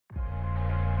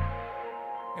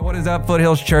Hey, what is up,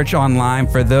 Foothills Church Online?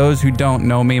 For those who don't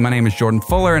know me, my name is Jordan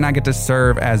Fuller, and I get to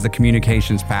serve as the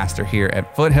communications pastor here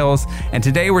at Foothills. And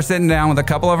today we're sitting down with a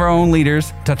couple of our own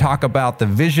leaders to talk about the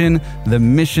vision, the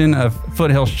mission of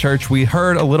Foothills Church. We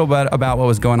heard a little bit about what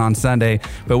was going on Sunday,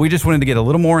 but we just wanted to get a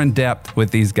little more in depth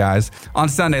with these guys. On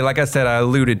Sunday, like I said, I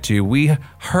alluded to, we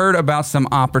heard about some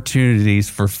opportunities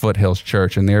for Foothills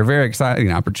Church, and they're very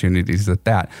exciting opportunities at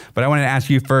that. But I wanted to ask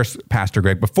you first, Pastor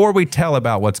Greg, before we tell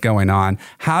about what's going on,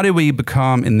 how did we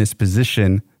become in this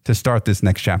position to start this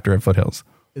next chapter at Foothills?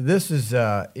 This is,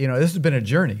 this has been a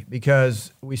journey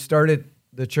because we started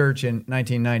the church in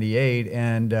 1998,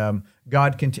 and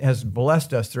God has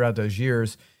blessed us throughout those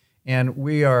years. And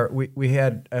we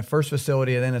had a first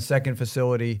facility and then a second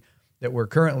facility that we're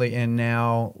currently in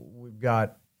now. We've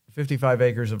got 55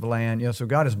 acres of land, so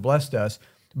God has blessed us.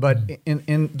 But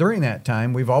during that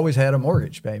time, we've always had a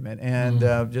mortgage payment,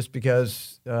 and just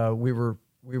because we were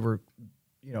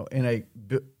in a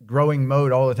growing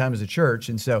mode all the time as a church.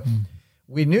 And so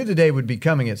we knew the day would be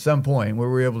coming at some point where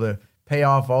we were able to pay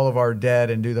off all of our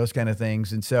debt and do those kind of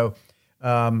things. And so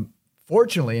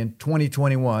fortunately, in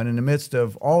 2021, in the midst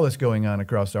of all this going on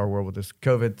across our world with this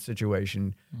COVID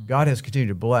situation, God has continued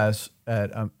to bless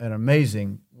in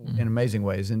amazing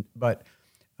ways. But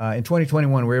in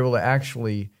 2021, we were able to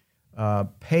actually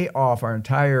pay off our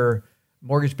entire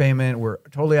mortgage payment. We're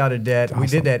totally out of debt. Awesome. We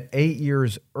did that 8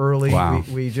 years early. Wow.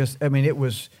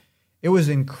 It was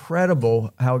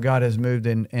incredible how God has moved.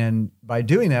 And by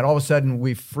doing that, all of a sudden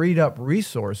we freed up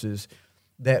resources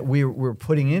that we were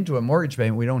putting into a mortgage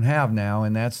payment we don't have now.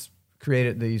 And that's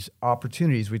created these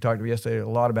opportunities. We talked yesterday a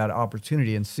lot about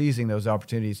opportunity and seizing those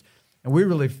opportunities. And we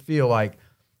really feel like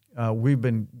we've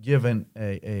been given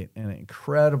an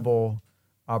incredible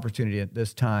opportunity at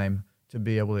this time to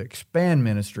be able to expand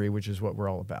ministry, which is what we're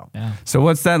all about. Yeah. So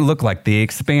what's that look like, the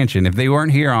expansion? If they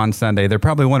weren't here on Sunday, they're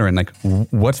probably wondering,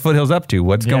 what's Foothills up to?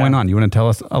 What's going on? You want to tell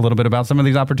us a little bit about some of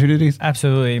these opportunities?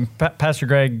 Absolutely. Pastor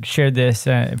Greg shared this.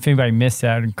 If anybody missed it,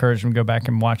 I'd encourage them to go back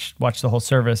and watch the whole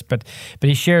service. But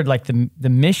he shared the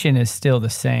mission is still the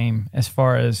same as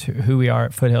far as who we are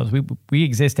at Foothills. We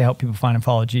exist to help people find and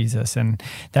follow Jesus, and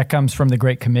that comes from the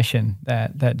Great Commission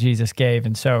that Jesus gave.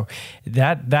 And so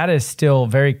that is still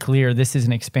very clear. This is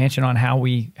an expansion on how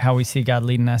we see God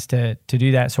leading us to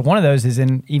do that. So one of those is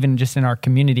even just in our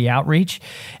community outreach,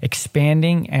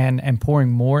 expanding and pouring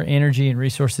more energy and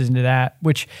resources into that,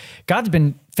 which God's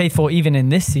been faithful even in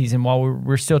this season while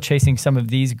we're still chasing some of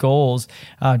these goals.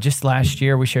 Just last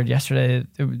year, we shared yesterday,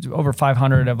 it was over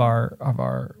 500 of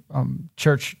our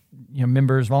church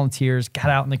members, volunteers got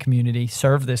out in the community,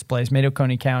 served this place, made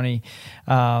Oconee County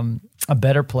a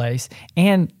better place,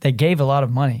 and they gave a lot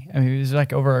of money. I mean, it was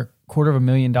like over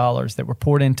 $250,000 that were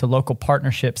poured into local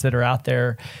partnerships that are out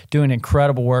there doing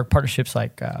incredible work. Partnerships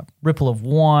like Ripple of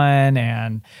One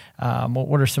and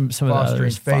what are some of the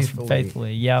others?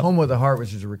 Faithfully. Yeah. Home with a Heart,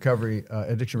 which is a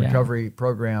addiction recovery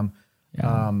program.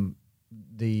 Yeah.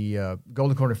 The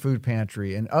Golden Corner Food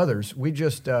Pantry and others.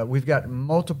 We've got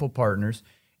multiple partners.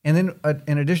 And then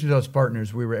in addition to those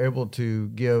partners, we were able to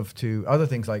give to other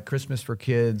things like Christmas for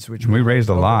Kids, which we raised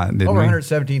a lot, didn't over we?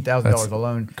 $117,000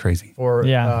 alone. Crazy.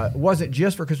 It wasn't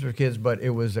just for Christmas for Kids, but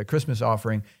it was a Christmas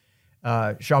offering,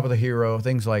 Shop of the Hero,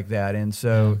 things like that. And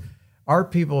so our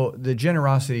people, the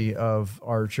generosity of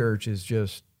our church is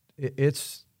just,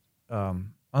 it's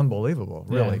unbelievable,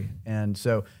 really. Yeah. And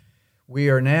so we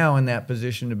are now in that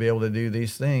position to be able to do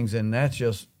these things, and that's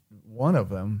just one of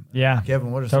them. Yeah.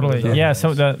 Kevin, what are totally. some of those?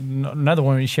 So another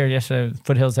one we shared yesterday,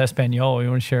 Foothills Espanol. You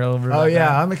want to share a little bit about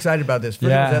that? I'm excited about this.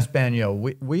 Foothills Espanol.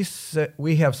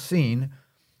 We have seen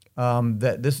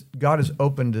that God has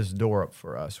opened this door up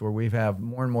for us where we have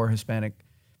more and more Hispanic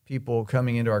people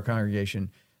coming into our congregation.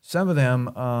 Some of them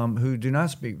who do not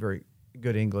speak very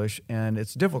good English, and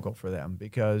it's difficult for them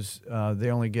because they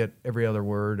only get every other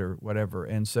word or whatever.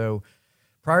 And so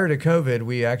prior to COVID,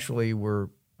 we actually were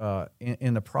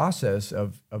in the process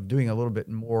of doing a little bit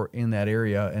more in that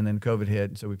area, and then COVID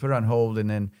hit, so we put it on hold, and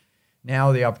then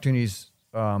now the opportunities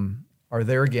are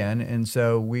there again, and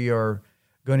so we are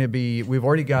going to be, we've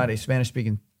already got a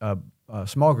Spanish-speaking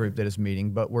small group that is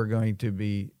meeting, but we're going to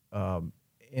be,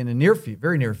 in the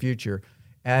very near future,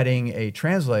 adding a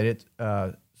translated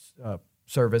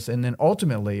service, and then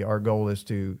ultimately our goal is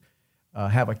to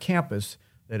have a campus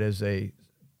that is a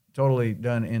totally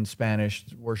done in Spanish,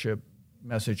 worship,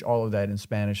 message, all of that in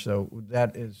Spanish. So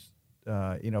that is,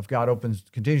 if God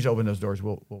continues to open those doors,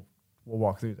 we'll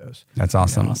walk through those. That's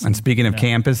awesome. Yeah, awesome. And speaking of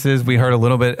campuses, we heard a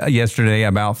little bit yesterday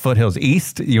about Foothills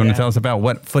East. You want to tell us about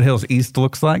what Foothills East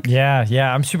looks like? Yeah.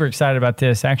 I'm super excited about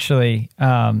this. Actually,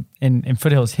 in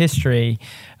Foothills history,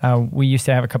 we used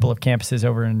to have a couple of campuses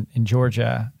over in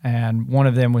Georgia, and one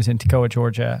of them was in Toccoa,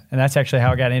 Georgia. And that's actually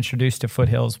how I got introduced to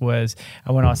Foothills. Was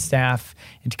I went on staff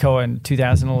in Toccoa in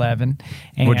 2011.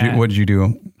 And what did you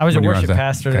do? I was a worship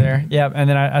pastor there. Yeah, and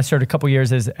then I served a couple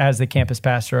years as the campus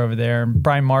pastor over there. And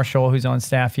Brian Marshall, who's on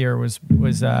staff here, was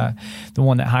the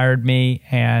one that hired me.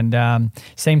 And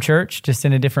same church, just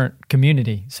in a different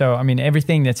community. So I mean,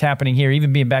 everything that's happening here,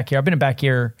 even being back here, I've been back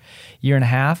here year and a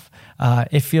half.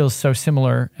 It feels so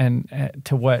similar and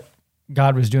to what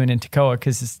God was doing in Toccoa,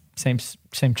 because it's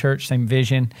same church, same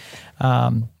vision.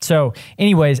 So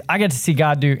anyways, I got to see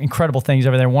God do incredible things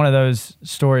over there. One of those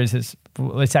stories is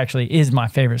my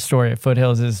favorite story at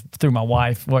Foothills, is through my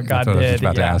wife, what God did. That's what I was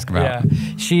about to ask about.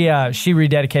 Yeah. She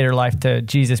rededicated her life to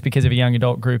Jesus because of a young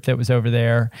adult group that was over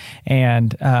there.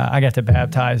 And I got to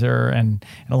baptize her. And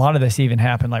a lot of this even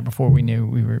happened like before we knew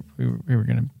we were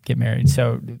going to get married.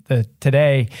 So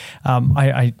today,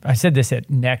 I said this at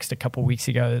Next a couple weeks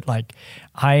ago, that like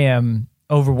I am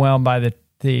overwhelmed by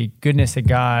the goodness of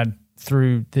God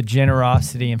through the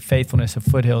generosity and faithfulness of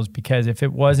Foothills, because if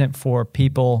it wasn't for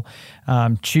people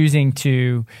choosing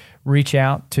to reach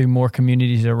out to more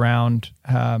communities around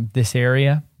this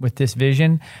area with this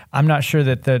vision, I'm not sure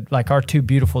that our two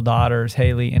beautiful daughters,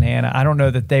 Haley and Anna, I don't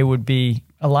know that they would be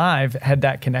alive had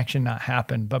that connection not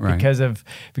happened. But right. because of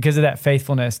that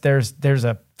faithfulness, there's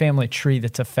a family tree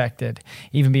that's affected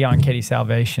even beyond Katie's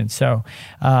salvation. So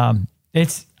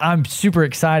I'm super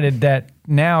excited that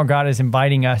now God is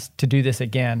inviting us to do this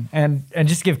again. And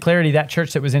just to give clarity, that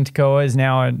church that was in Toccoa is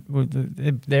now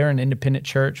they're an independent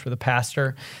church with a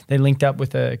pastor. They linked up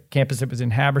with a campus that was in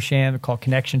Habersham called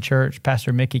Connection Church.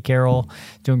 Pastor Mickey Carroll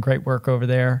doing great work over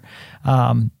there.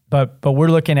 But we're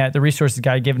looking at the resources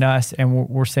God had given us, and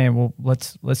we're saying, well,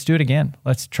 let's do it again.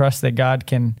 Let's trust that God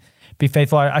can be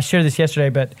faithful. I shared this yesterday,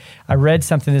 but I read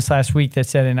something this last week that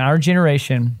said in our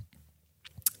generation,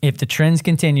 if the trends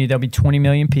continue, there'll be 20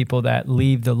 million people that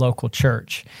leave the local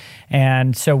church.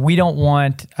 And so we don't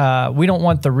want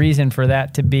the reason for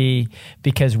that to be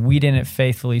because we didn't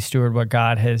faithfully steward what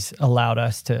God has allowed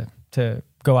us to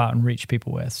go out and reach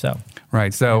people with. So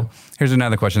right. So here's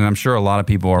another question I'm sure a lot of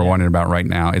people are wondering about right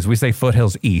now is we say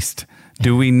Foothills East.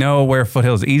 Do we know where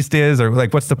Foothills East is, or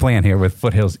like what's the plan here with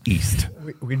Foothills East?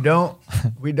 We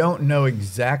don't know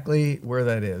exactly where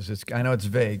that is. I know it's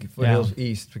vague, Foothills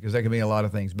East, because that can mean a lot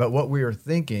of things. But what we are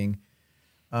thinking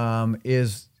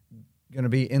is going to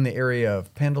be in the area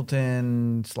of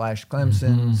Pendleton /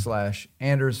 Clemson /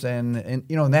 Anderson, and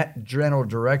in that general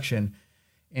direction.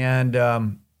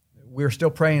 And we're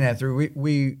still praying that through.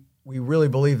 We really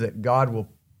believe that God will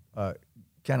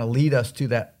kind of lead us to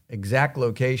that exact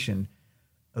location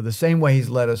the same way He's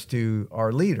led us to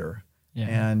our leader. Yeah.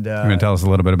 And you want to tell us a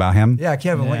little bit about him? Yeah,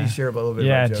 Kevin, why don't you share a little bit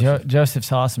about Joseph?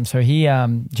 Joseph's awesome. So he,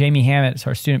 Jamie Hammett is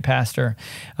our student pastor.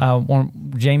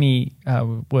 Jamie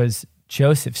was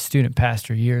Joseph's student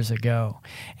pastor years ago,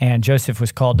 and Joseph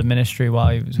was called to ministry while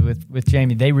he was with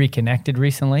Jamie. They reconnected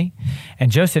recently,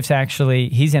 and Joseph's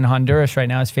he's in Honduras right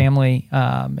now. His family,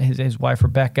 his wife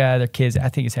Rebecca, their kids, I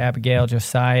think it's Abigail,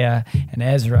 Josiah, and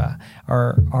Ezra,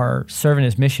 are serving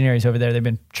as missionaries over there. They've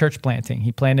been church planting.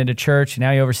 He planted a church, and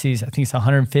now he oversees, I think it's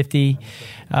 150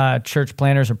 church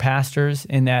planters or pastors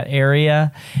in that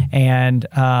area, and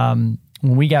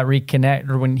when we got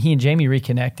reconnected, or when he and Jamie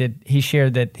reconnected, he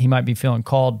shared that he might be feeling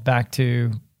called back to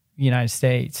the United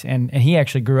States. And he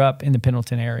actually grew up in the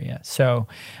Pendleton area. So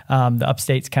the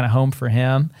upstate's kind of home for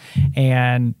him.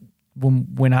 And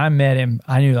when I met him,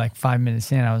 I knew like 5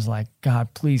 minutes in, I was like,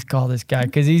 God, please call this guy.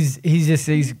 Because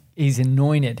he's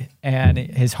anointed, and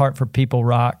his heart for people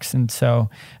rocks. And so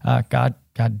God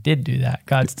did do that.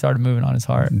 God started moving on his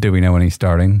heart. Do we know when he's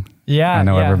starting? Yeah, I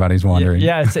know everybody's wondering.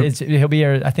 Yeah, he'll be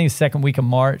here. I think it's second week of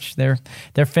March. They're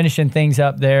finishing things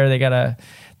up there. They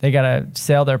gotta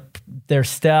sell their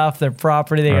stuff, their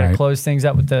property. They gotta close things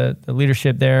up with the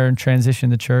leadership there and transition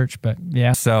the church. But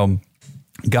yeah. So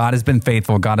God has been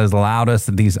faithful. God has allowed us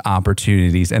these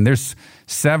opportunities, and there's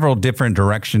several different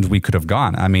directions we could have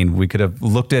gone. I mean, we could have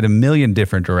looked at a million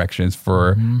different directions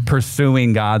for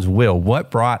pursuing God's will.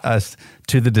 What brought us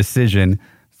to the decision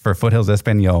for Foothills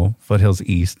Espanol, Foothills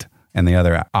East, and the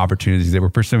other opportunities that we're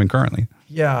pursuing currently?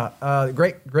 Yeah,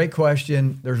 great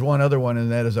question. There's one other one,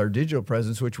 and that is our digital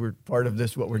presence, which we're part of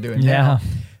what we're doing now,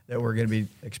 that we're going to be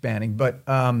expanding. But,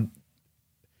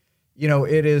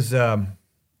 it is,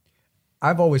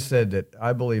 I've always said that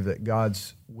I believe that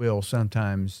God's will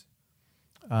sometimes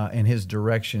and His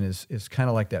direction is kind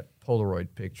of like that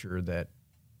Polaroid picture that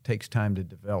takes time to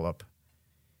develop.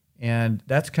 And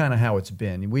that's kind of how it's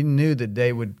been. We knew the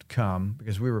day would come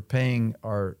because we were paying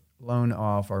our loan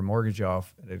off, our mortgage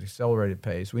off at an accelerated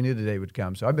pace. We knew the day would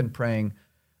come. So I've been praying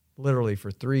literally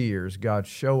for 3 years, God,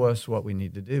 show us what we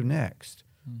need to do next,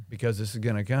 because this is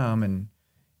going to come, and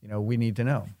we need to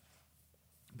know.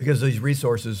 Because these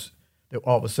resources that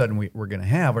all of a sudden we're going to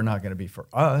have are not going to be for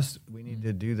us. We need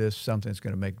to do this, something that's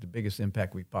going to make the biggest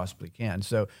impact we possibly can.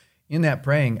 So in that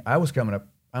praying, I was coming up,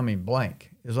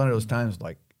 blank. It was one of those times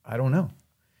like, I don't know.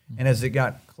 And as it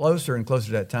got closer and closer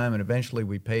to that time, and eventually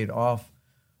we paid off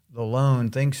the loan,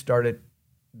 things started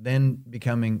then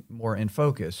becoming more in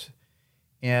focus.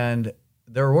 And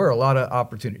there were a lot of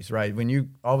opportunities, right? When you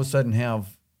all of a sudden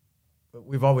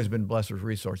we've always been blessed with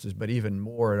resources, but even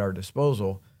more at our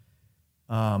disposal,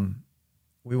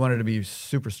 we wanted to be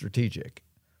super strategic.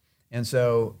 And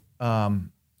so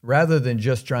rather than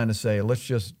just trying to say, let's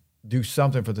just do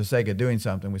something for the sake of doing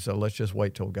something, we said, let's just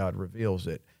wait till God reveals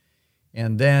it.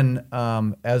 And then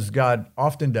as God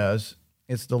often does,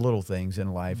 it's the little things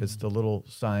in life. It's the little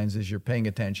signs as you're paying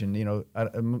attention. A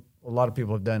lot of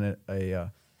people have done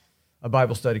a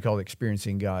Bible study called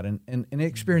Experiencing God. And in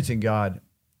Experiencing God,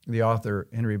 the author,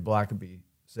 Henry Blackaby,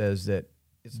 says that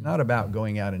it's not about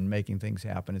going out and making things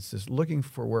happen. It's just looking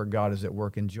for where God is at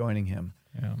work and joining him.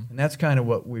 Yeah. And that's kind of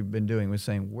what we've been doing. We're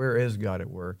saying, where is God at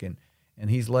work? And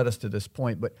he's led us to this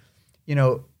point. But,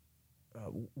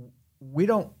 we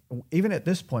don't, even at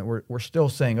this point, we're still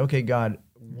saying, okay, God,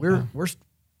 we're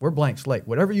blank slate.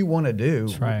 Whatever you want to do,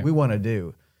 right, we want to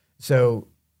do. So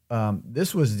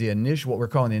this was the initial, what we're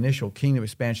calling the initial kingdom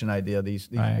expansion idea, these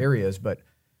right, areas, but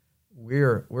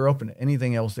we're open to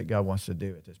anything else that God wants to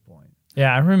do at this point.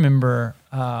 Yeah, I remember,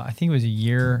 I think it was a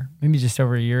year, maybe just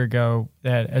over a year ago,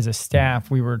 that as a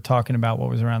staff, we were talking about what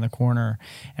was around the corner.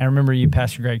 And I remember you,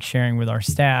 Pastor Greg, sharing with our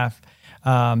staff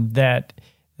that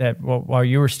while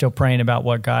you were still praying about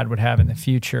what God would have in the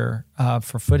future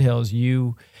for Foothills,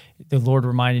 the Lord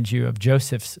reminded you of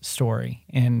Joseph's story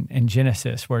in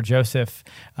Genesis, where Joseph,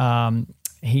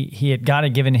 he had God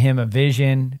had given him a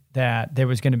vision that there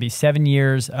was going to be 7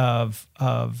 years of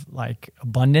like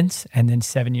abundance and then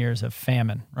 7 years of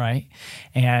famine, right?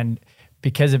 And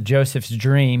because of Joseph's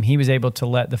dream, he was able to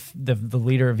let the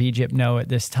leader of Egypt know at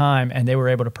this time, and they were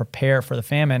able to prepare for the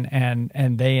famine,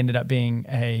 and they ended up being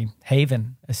a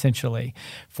haven, essentially,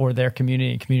 for their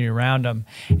community around them.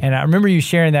 And I remember you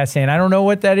sharing that, saying, I don't know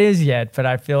what that is yet, but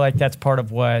I feel like that's part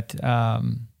of what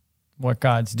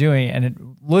God's doing.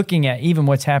 And looking at even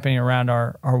what's happening around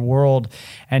our world,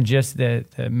 and just the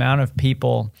amount of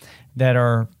people that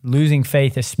are losing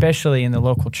faith, especially in the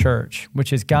local church,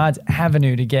 which is God's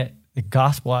avenue to get the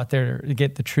gospel out there, to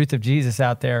get the truth of Jesus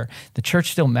out there. The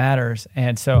church still matters.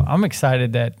 And so I'm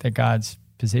excited that God's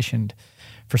positioned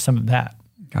for some of that.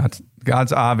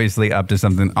 God's obviously up to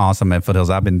something awesome at Foothills.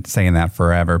 I've been saying that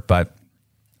forever, but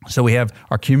so we have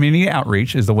our community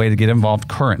outreach is the way to get involved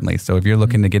currently. So if you're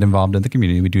looking to get involved in the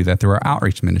community, we do that through our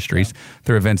outreach ministries,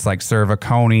 through events like Serve a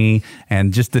Coney,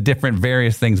 and just the different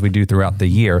various things we do throughout the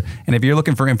year. And if you're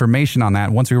looking for information on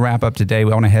that, once we wrap up today,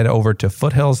 we want to head over to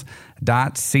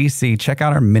foothills.cc, check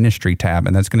out our ministry tab,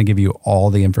 and that's going to give you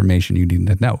all the information you need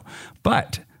to know.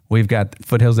 But we've got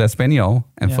Foothills Espanol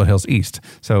and Foothills East.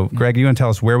 So, Greg, you want to tell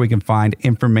us where we can find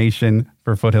information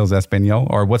for Foothills Espanol,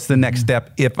 or what's the next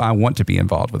step if I want to be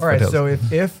involved with Foothills? All right,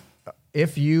 so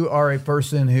if you are a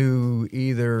person who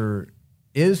either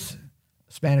is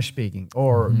Spanish-speaking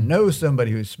or knows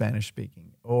somebody who's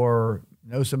Spanish-speaking or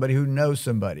knows somebody who knows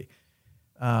somebody,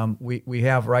 we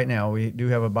have right now, we do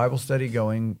have a Bible study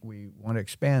going. We want to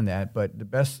expand that, but the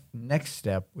best next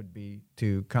step would be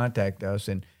to contact us.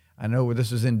 And I know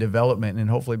this is in development, and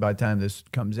hopefully by the time this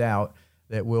comes out,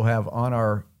 that we'll have on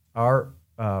our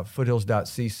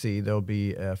foothills.cc, there'll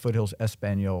be a Foothills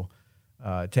Espanol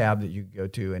tab that you can go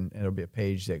to, and it'll be a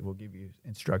page that will give you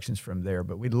instructions from there.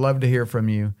 But we'd love to hear from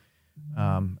you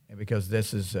because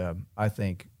this is, I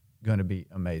think, going to be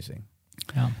amazing.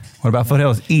 Yeah. What about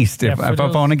Foothills East? If I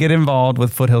want to get involved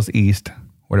with Foothills East,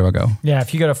 where do I go? Yeah,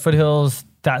 if you go to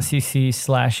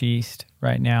foothills.cc/east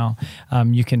right now,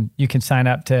 you can sign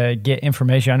up to get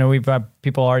information. I know we've got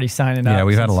people already signing up. Yeah,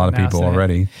 we've had a lot of people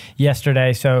already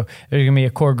yesterday. So there's going to be a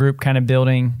core group kind of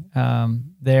building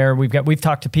there. We've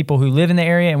talked to people who live in the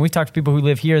area, and we've talked to people who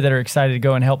live here that are excited to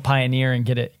go and help pioneer and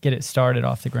get it started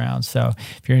off the ground. So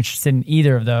if you're interested in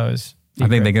either of those, I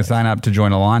think they can sign up to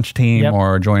join a launch team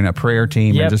or join a prayer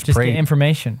team and just pray get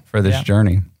information for this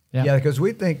journey. Yeah, because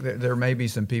we think that there may be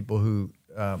some people who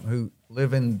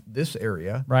live in this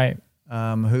area, right?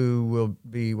 Who will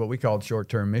be what we call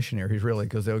short-term missionaries, really,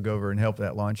 because they'll go over and help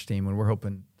that launch team. And we're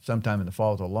hoping sometime in the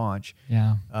fall to launch.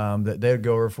 Yeah, that they'll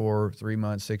go over for 3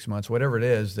 months, 6 months, whatever it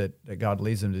is that God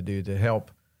leads them to do to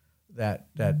help that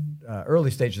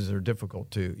early stages are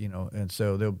difficult too, and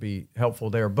so they'll be helpful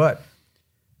there. But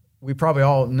we probably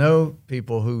all know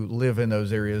people who live in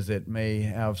those areas that may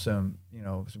have some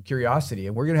curiosity,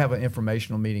 and we're going to have an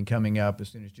informational meeting coming up as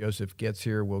soon as Joseph gets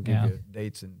here. We'll give you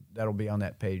dates, and that'll be on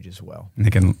that page as well. And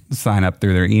they can sign up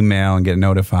through their email and get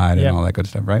notified and all that good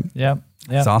stuff, right? Yep.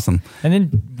 It's awesome. And then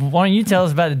why don't you tell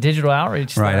us about the digital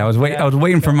outreach stuff? Right. I was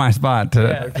waiting for my spot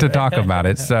to talk about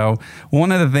it. So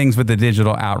one of the things with the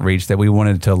digital outreach that we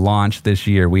wanted to launch this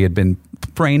year, we had been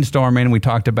brainstorming, we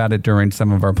talked about it during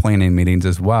some of our planning meetings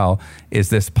as well,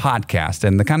 is this podcast.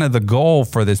 And the goal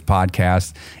for this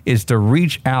podcast is to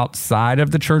reach outside of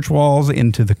the church walls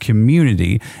into the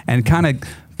community and kind of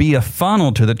be a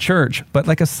funnel to the church, but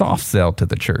like a soft sell to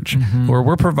the church, where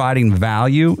we're providing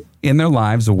value in their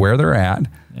lives of where they're at,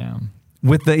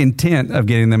 with the intent of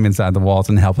getting them inside the walls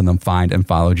and helping them find and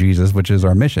follow Jesus, which is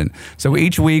our mission. So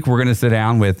each week we're going to sit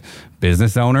down with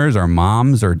business owners or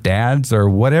moms or dads or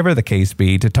whatever the case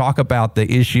be to talk about the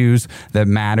issues that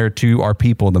matter to our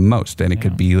people the most. And it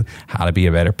could be how to be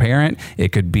a better parent.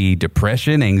 It could be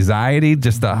depression, anxiety,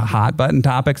 just the hot button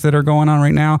topics that are going on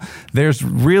right now. There's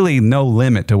really no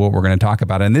limit to what we're going to talk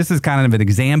about. And this is kind of an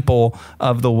example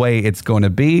of the way it's going to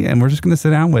be. And we're just going to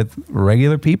sit down with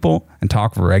regular people and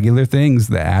talk regular things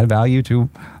that add value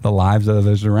to the lives of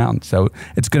those around. So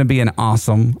it's going to be an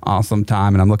awesome, awesome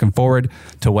time. And I'm looking forward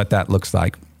to what that looks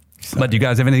like. But do you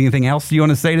guys have anything else you want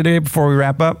to say today before we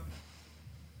wrap up?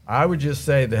 I would just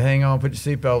say to hang on, put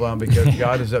your seatbelt on, because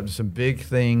God is up to some big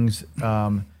things.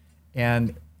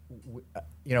 And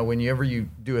whenever you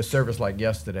do a service like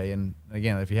yesterday, and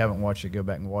again, if you haven't watched it, go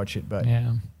back and watch it. But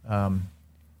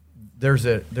there's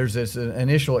this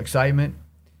initial excitement,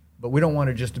 but we don't want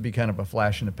it just to be kind of a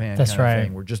flash in the pan kind of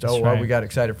thing. We're just, we got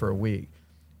excited for a week.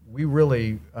 We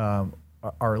really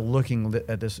are looking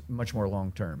at this much more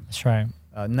long term. That's right.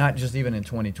 Not just even in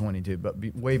 2022, but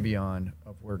way beyond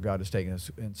of where God has taken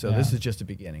us. And so this is just a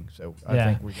beginning. So I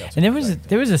think we got some. And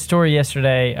there was a story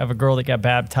yesterday of a girl that got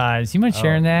baptized. You mind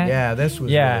sharing that? Yeah, this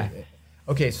was really,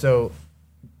 okay. So,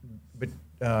 but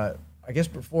I guess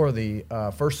before the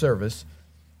first service,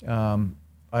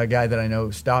 a guy that I know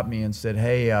stopped me and said,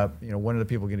 "Hey, one of the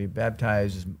people getting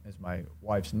baptized is my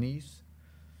wife's niece."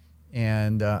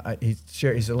 And he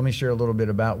said, "Let me share a little bit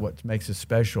about what makes us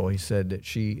special." He said that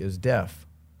she is deaf.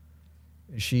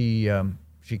 She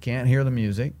can't hear the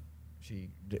music. She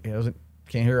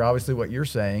can't hear obviously what you're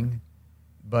saying,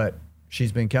 but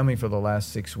she's been coming for the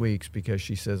last 6 weeks because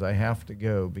she says, "I have to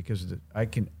go because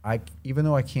even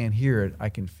though I can't hear it, I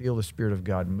can feel the Spirit of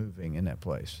God moving in that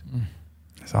place."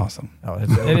 That's awesome.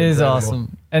 It is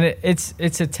awesome, and it's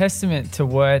a testament to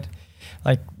what.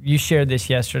 Like you shared this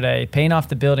yesterday, paying off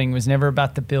the building was never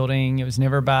about the building. It was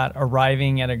never about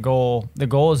arriving at a goal. The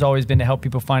goal has always been to help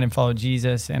people find and follow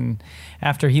Jesus. And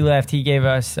after he left, he gave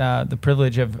us the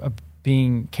privilege of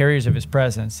being carriers of his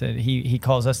presence. That he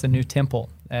calls us the new temple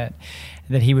that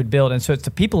he would build. And so it's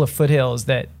the people of Foothills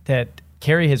that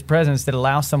carry his presence that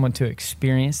allow someone to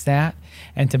experience that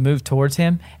and to move towards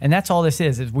him. And that's all this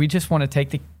is we just want to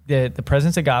take the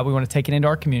presence of God. We want to take it into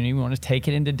our community. We want to take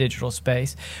it into digital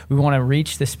space. We want to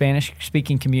reach the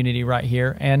Spanish-speaking community right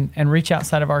here and reach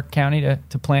outside of our county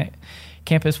to plant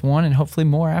Campus One and hopefully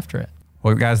more after it.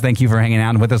 Well, guys, thank you for hanging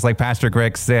out with us. Like Pastor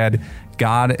Greg said,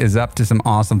 God is up to some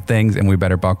awesome things, and we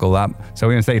better buckle up. So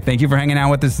we're going to say thank you for hanging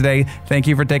out with us today. Thank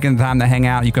you for taking the time to hang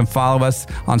out. You can follow us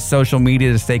on social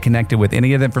media to stay connected with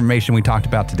any of the information we talked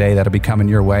about today. That'll be coming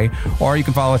your way. Or you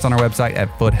can follow us on our website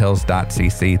at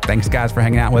foothills.cc. Thanks, guys, for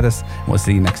hanging out with us. We'll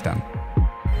see you next time.